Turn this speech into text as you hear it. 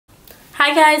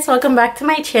Hi guys, welcome back to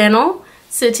my channel.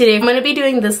 So today I'm going to be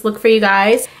doing this look for you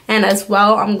guys, and as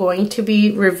well I'm going to be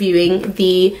reviewing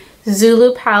the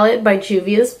Zulu Palette by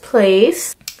Juvia's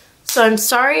Place. So I'm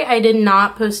sorry I did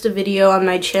not post a video on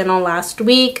my channel last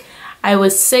week. I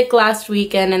was sick last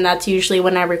weekend, and that's usually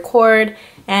when I record,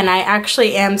 and I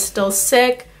actually am still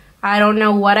sick. I don't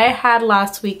know what I had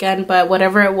last weekend, but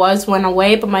whatever it was went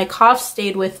away, but my cough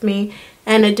stayed with me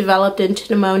and it developed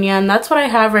into pneumonia, and that's what I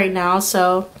have right now.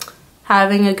 So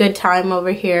having a good time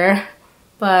over here,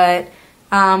 but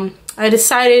I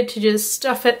decided to just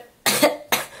stuff it.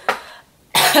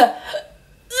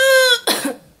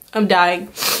 I'm dying.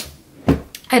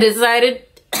 I decided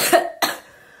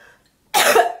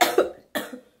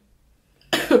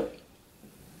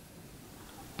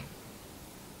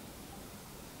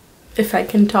if I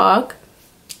can talk,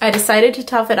 I decided to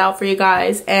tough it out for you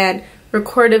guys and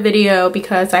record a video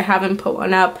because I haven't put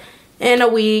one up in a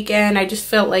week, and I just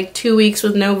felt like 2 weeks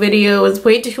with no video was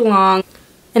way too long.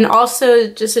 And also,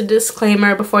 just a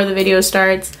disclaimer before the video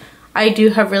starts, I do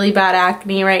have really bad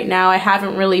acne right now. I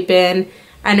haven't really been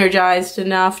energized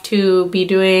enough to be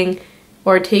doing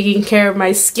or taking care of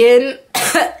my skin.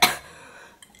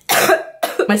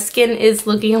 My skin is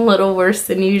looking a little worse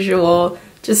than usual.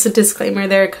 Just a disclaimer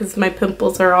there, because my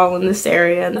pimples are all in this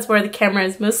area, and that's where the camera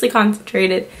is mostly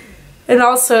concentrated. And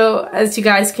also, as you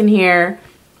guys can hear,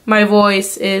 my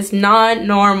voice is not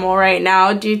normal right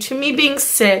now due to me being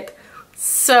sick.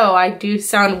 So I do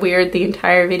sound weird the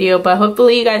entire video, but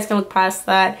hopefully you guys can look past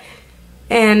that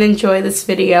and enjoy this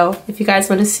video. If you guys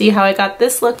want to see how I got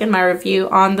this look in my review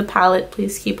on the palette,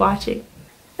 please keep watching.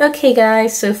 Okay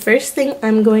guys, so first thing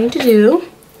I'm going to do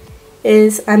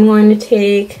is I'm going to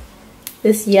take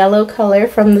this yellow color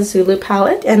from the Zulu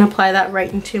palette and apply that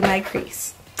right into my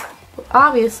crease. Well,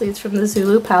 obviously it's from the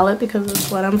Zulu palette because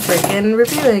it's what I'm freaking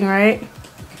reviewing, right?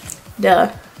 Duh.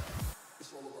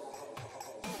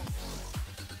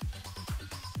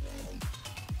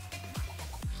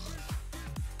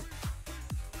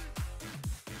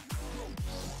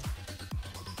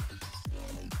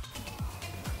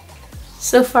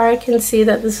 So far I can see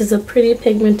that this is a pretty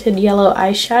pigmented yellow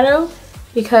eyeshadow,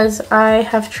 because I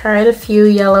have tried a few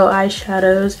yellow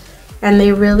eyeshadows and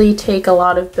they really take a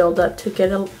lot of buildup to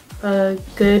get a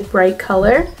good bright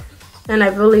color. And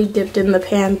I've really dipped in the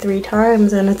pan 3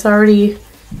 times and it's already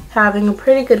having a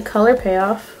pretty good color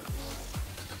payoff.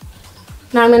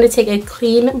 Now I'm going to take a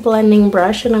clean blending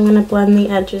brush and I'm going to blend the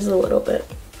edges a little bit.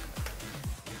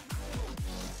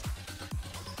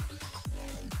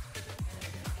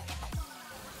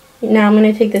 Now I'm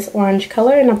going to take this orange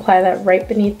color and apply that right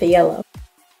beneath the yellow.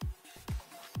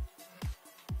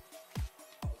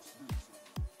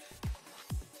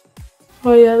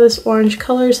 Oh yeah, this orange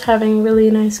color is having really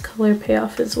nice color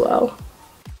payoff as well.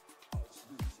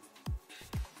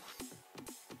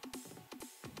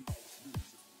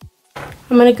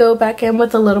 I'm going to go back in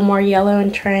with a little more yellow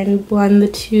and try and blend the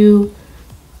two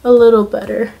a little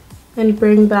better and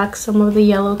bring back some of the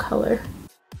yellow color.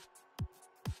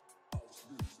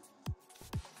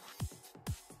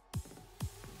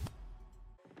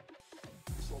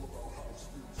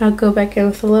 I'll go back in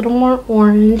with a little more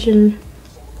orange and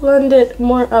blend it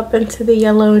more up into the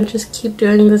yellow and just keep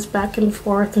doing this back and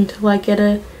forth until I get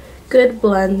a good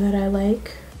blend that I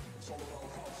like.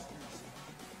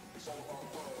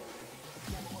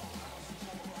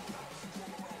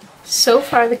 So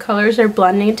far the colors are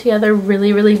blending together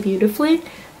really beautifully.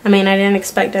 I mean, I didn't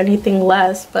expect anything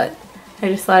less, but I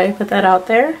just thought I'd put that out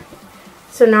there.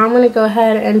 So now I'm going to go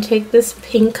ahead and take this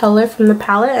pink color from the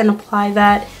palette and apply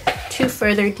that to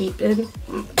further deepen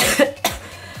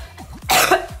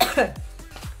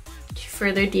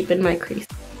my crease.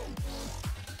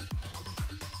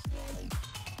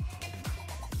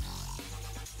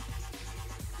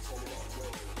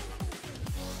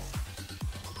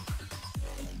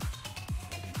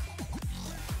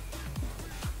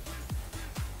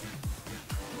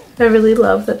 I really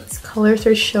love that these colors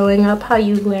are showing up how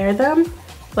you layer them.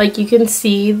 Like, you can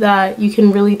see that you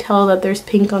can really tell that there's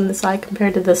pink on the side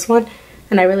compared to this one,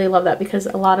 and I really love that because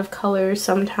a lot of colors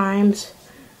sometimes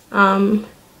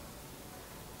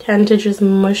tend to just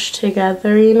mush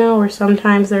together, you know, or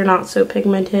sometimes they're not so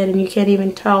pigmented and you can't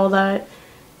even tell that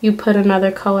you put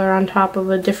another color on top of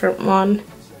a different one.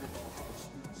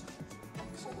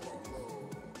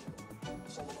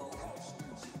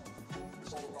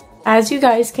 As you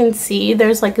guys can see,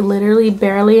 there's like literally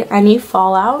barely any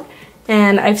fallout.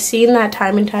 And I've seen that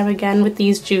time and time again with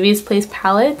these Juvia's Place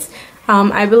palettes.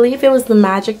 I believe it was the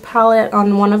Magic palette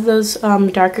on one of those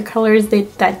darker colors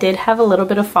that did have a little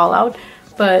bit of fallout,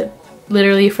 but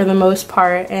literally for the most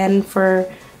part, and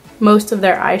for most of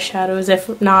their eyeshadows,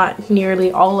 if not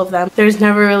nearly all of them. There's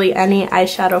never really any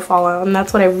eyeshadow fallout, and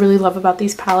that's what I really love about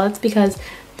these palettes, because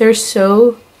they're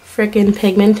so freaking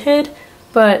pigmented,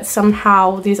 but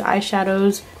somehow these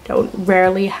eyeshadows don't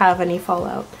rarely have any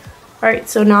fallout. Alright,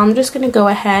 so now I'm just going to go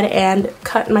ahead and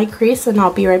cut my crease, and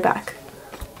I'll be right back.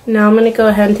 Now I'm going to go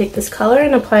ahead and take this color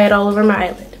and apply it all over my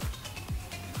eyelid.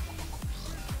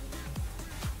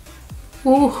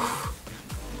 Ooh,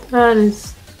 that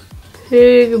is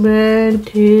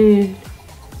pigmented.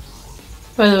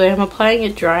 By the way, I'm applying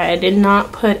it dry. I did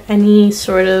not put any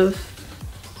sort of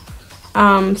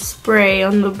spray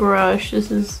on the brush.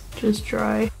 This is just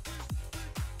dry.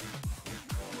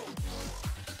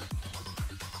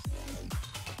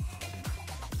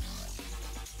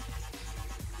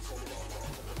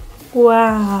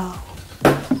 Wow,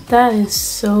 that is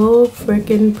so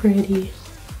freaking pretty.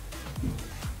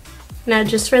 Now,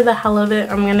 just for the hell of it,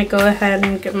 I'm gonna go ahead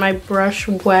and get my brush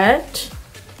wet,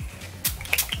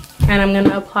 and I'm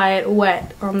gonna apply it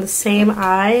wet on the same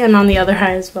eye and on the other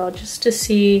eye as well, just to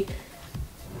see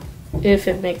if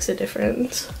it makes a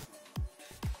difference.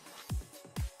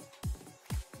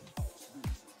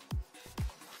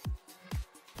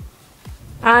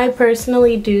 I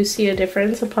personally do see a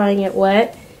difference applying it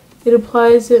wet. It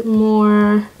applies it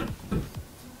more,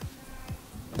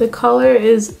 the color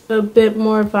is a bit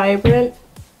more vibrant,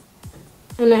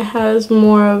 and it has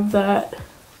more of that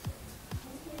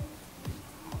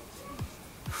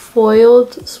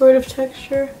foiled sort of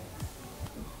texture.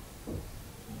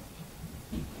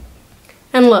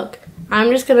 And look,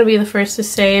 I'm just gonna be the first to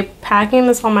say, packing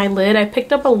this on my lid, I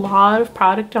picked up a lot of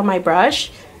product on my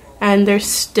brush, and there's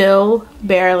still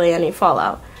barely any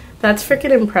fallout. That's freaking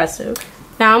impressive.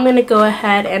 Now I'm going to go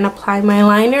ahead and apply my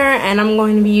liner, and I'm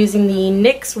going to be using the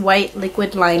NYX White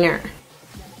Liquid Liner.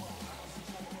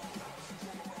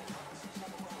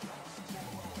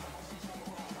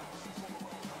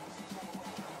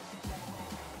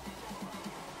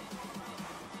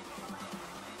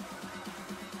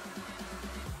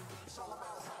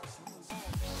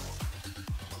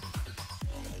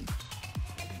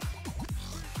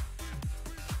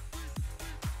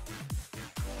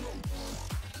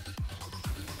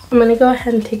 I'm going to go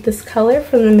ahead and take this color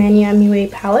from the Manny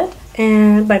palette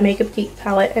and by Geek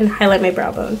palette and highlight my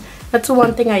brow bone. That's the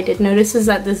one thing I did notice, is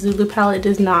that the Zulu palette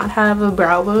does not have a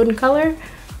brow bone color,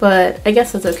 but I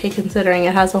guess that's okay considering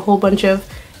it has a whole bunch of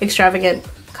extravagant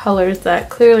colors that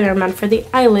clearly are meant for the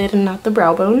eyelid and not the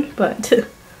brow bone, but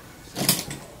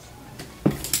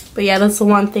yeah, that's the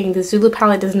one thing. The Zulu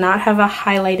palette does not have a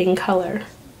highlighting color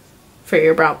for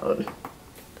your brow bone.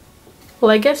 Well,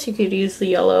 I guess you could use the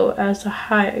yellow as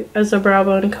a brow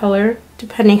bone color,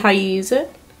 depending how you use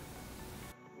it.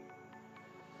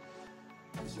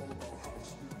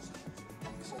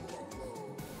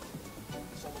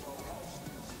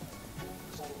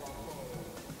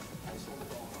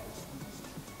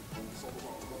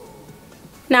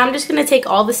 Now I'm just going to take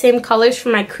all the same colors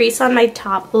from my crease on my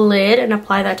top lid and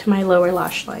apply that to my lower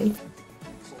lash line.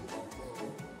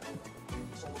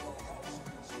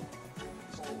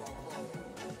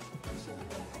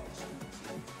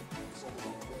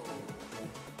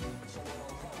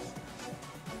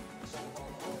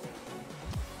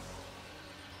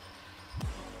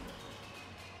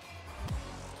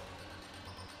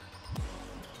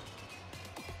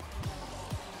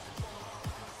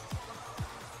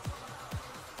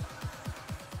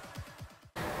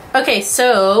 Okay,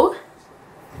 so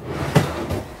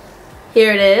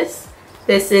here it is.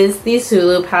 This is the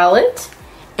Zulu palette,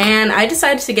 and I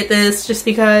decided to get this just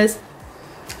because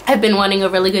I've been wanting a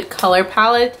really good color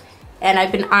palette, and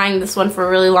I've been eyeing this one for a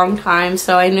really long time,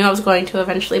 so I knew I was going to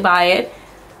eventually buy it.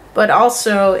 But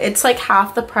also, it's like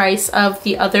half the price of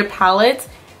the other palettes.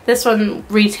 This one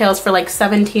retails for like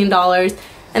 $17,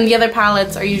 and the other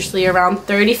palettes are usually around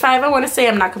 $35, I want to say.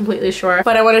 I'm not completely sure,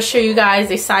 but I want to show you guys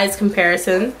a size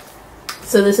comparison.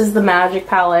 So this is the Magic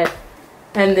palette,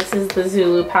 and this is the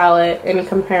Zulu palette in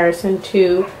comparison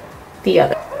to the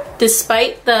other.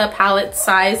 Despite the palette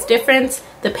size difference,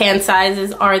 the pan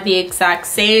sizes are the exact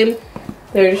same.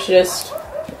 There's just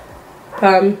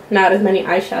not as many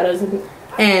eyeshadows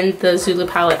in the Zulu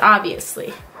palette,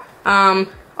 obviously.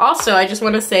 Also, I just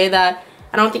want to say that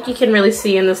I don't think you can really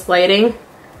see in this lighting,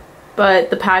 but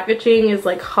the packaging is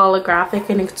like holographic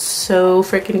and it's so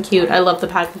freaking cute. I love the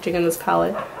packaging in this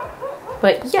palette.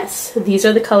 But yes, these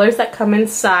are the colors that come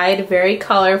inside, very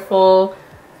colorful,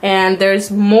 and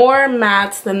there's more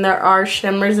mattes than there are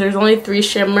shimmers. There's only 3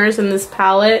 shimmers in this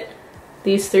palette,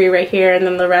 these 3 right here, and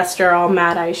then the rest are all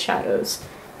matte eyeshadows.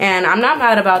 And I'm not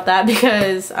mad about that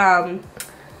because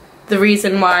the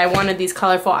reason why I wanted these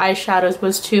colorful eyeshadows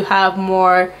was to have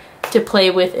more to play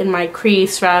with in my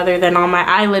crease rather than on my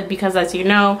eyelid, because as you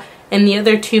know, in the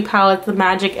other two palettes, the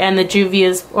Magic and the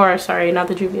Juvia's, or sorry, not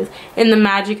the Juvia's, in the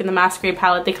Magic and the Mascara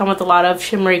palette, they come with a lot of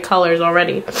shimmery colors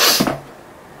already.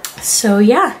 So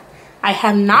yeah, I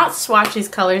have not swatched these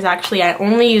colors actually. I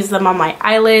only use them on my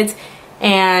eyelids,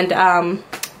 and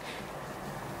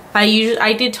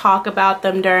I did talk about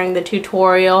them during the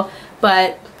tutorial,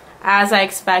 but as I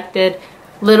expected,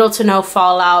 little to no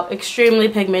fallout, extremely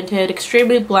pigmented,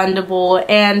 extremely blendable,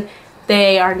 and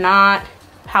they are not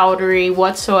powdery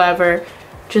whatsoever.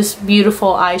 Just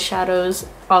beautiful eyeshadows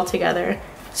altogether.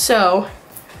 So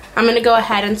I'm gonna go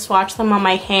ahead and swatch them on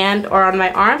my hand or on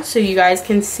my arm so you guys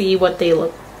can see what they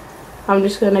look. I'm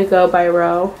just gonna go by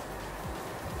row.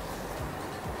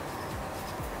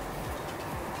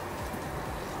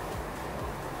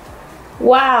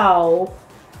 Wow,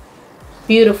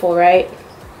 beautiful, right?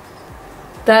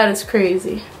 That is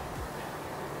crazy.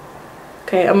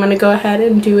 Okay, I'm gonna go ahead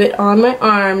and do it on my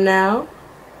arm now.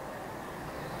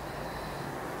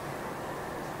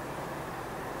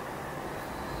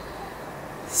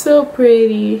 So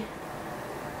pretty.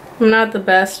 I'm not the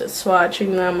best at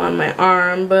swatching them on my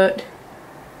arm, but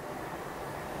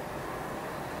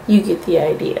you get the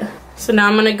idea. So now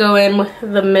I'm gonna go in with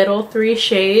the middle 3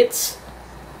 shades.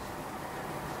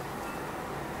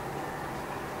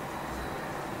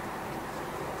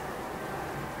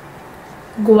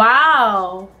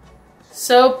 Wow,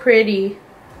 so pretty.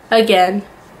 Again,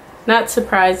 not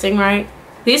surprising, right?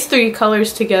 These 3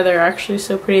 colors together are actually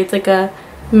so pretty. It's like a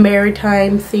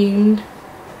maritime themed.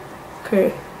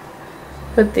 Okay,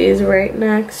 put these right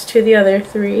next to the other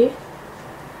 3.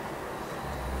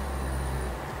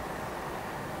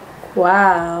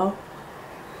 Wow,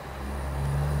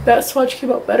 that swatch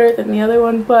came out better than the other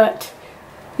one, but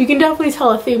you can definitely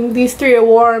tell a theme. These 3 are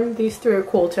warm, these 3 are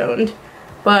cool toned,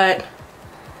 but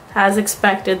as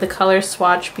expected, the colors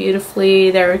swatch beautifully.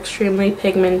 They're extremely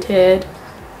pigmented,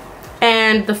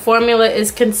 and the formula is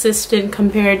consistent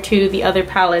compared to the other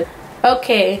palette.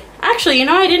 Okay, actually, you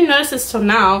know, I didn't notice this till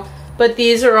now, but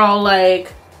these are all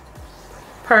like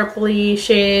purpley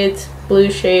shades, blue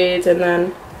shades, and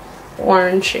then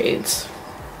orange shades.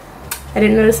 I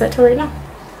didn't notice that till right now.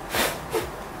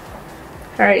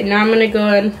 Alright, now I'm gonna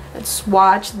go in and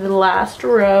swatch the last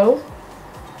row.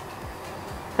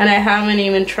 And I haven't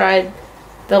even tried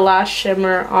the last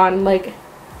shimmer on like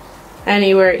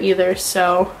anywhere either,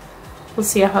 so we'll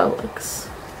see how it looks.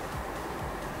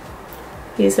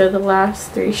 These are the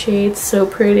last 3 shades, so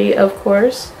pretty, of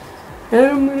course. And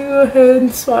I'm gonna go ahead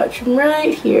and swatch them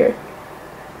right here.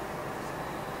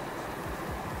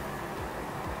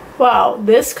 Wow,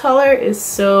 this color is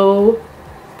so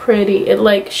pretty. It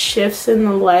like shifts in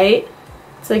the light.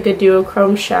 It's like a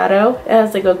duochrome shadow. It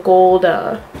has like a gold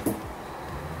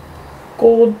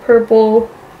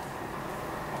purple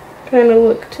kind of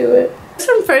look to it. Just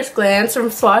from first glance, from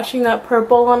swatching that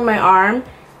purple on my arm,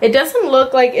 it doesn't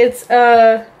look like it's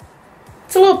a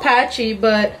little patchy,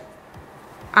 but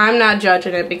I'm not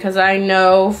judging it because I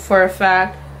know for a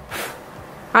fact.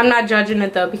 I'm not judging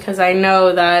it though because I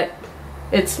know that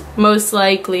it's most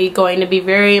likely going to be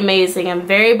very amazing and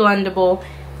very blendable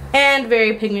and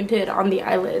very pigmented on the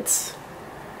eyelids.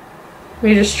 Let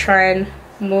me just try and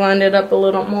blend it up a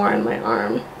little more in my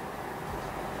arm.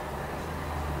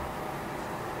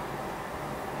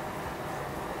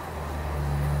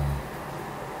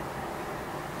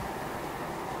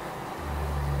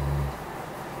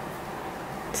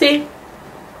 See?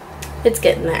 It's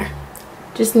getting there.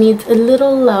 Just needs a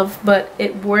little love, but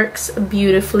it works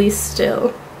beautifully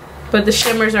still. But the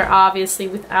shimmers are obviously,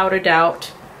 without a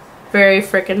doubt, very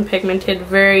freaking pigmented,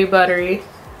 very buttery.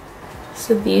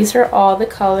 So these are all the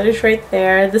colors right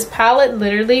there. This palette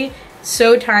literally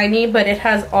so tiny, but it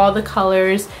has all the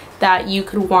colors that you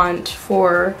could want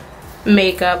for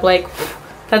makeup. Like,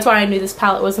 that's why I knew this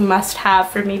palette was a must-have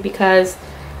for me, because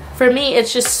for me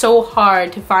it's just so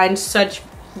hard to find such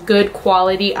good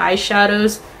quality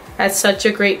eyeshadows at such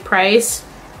a great price,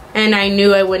 and I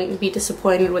knew I wouldn't be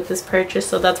disappointed with this purchase,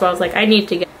 so that's why I was like, I need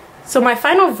to get it. So my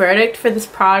final verdict for this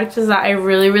product is that I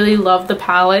really love the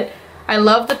palette. I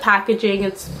love the packaging.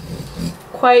 It's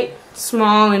quite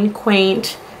small and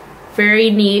quaint,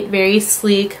 very neat, very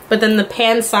sleek, but then the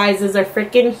pan sizes are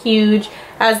freaking huge,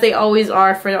 as they always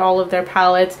are for all of their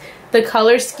palettes. The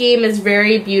color scheme is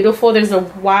very beautiful. There's a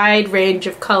wide range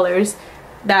of colors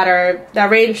that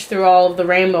range through all of the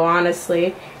rainbow,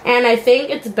 honestly. And I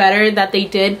think it's better that they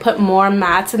did put more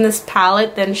mattes in this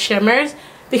palette than shimmers,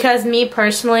 because me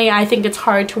personally, I think it's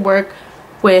hard to work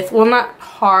with, well, not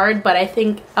hard, but I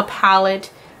think a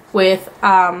palette with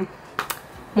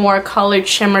more colored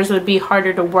shimmers would be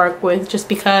harder to work with, just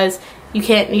because you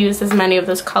can't use as many of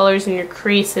those colors in your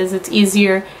creases. It's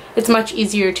much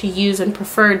easier to use and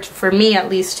preferred, for me at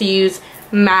least, to use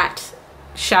matte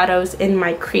shadows in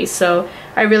my crease. So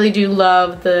I really do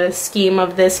love the scheme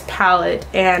of this palette,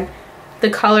 and the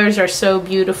colors are so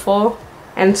beautiful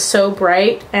and so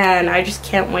bright, and I just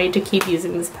can't wait to keep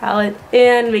using this palette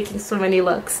and making so many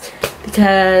looks,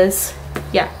 because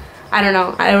yeah, I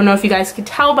don't know if you guys could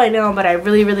tell by now, but I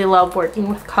really love working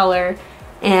with color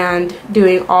and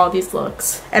doing all these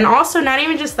looks. And also, not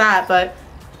even just that, but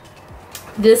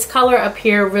this color up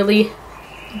here really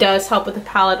does help with the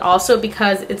palette also,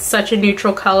 because it's such a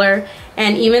neutral color,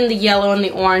 and even the yellow and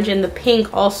the orange and the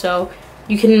pink also,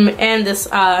 you can, and this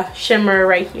shimmer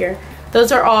right here,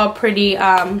 those are all pretty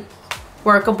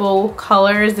workable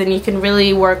colors, and you can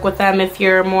really work with them if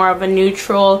you're more of a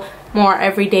neutral, more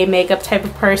everyday makeup type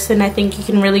of person. I think you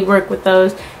can really work with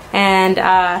those, and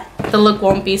the look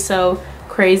won't be so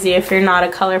crazy if you're not a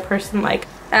color person. Like,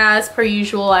 as per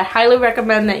usual, I highly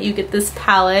recommend that you get this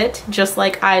palette, just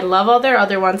like I love all their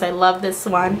other ones. I love this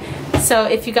one. So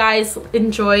if you guys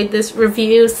enjoyed this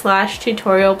review /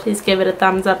 tutorial, please give it a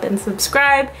thumbs up and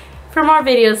subscribe for more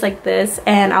videos like this,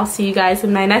 and I'll see you guys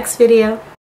in my next video.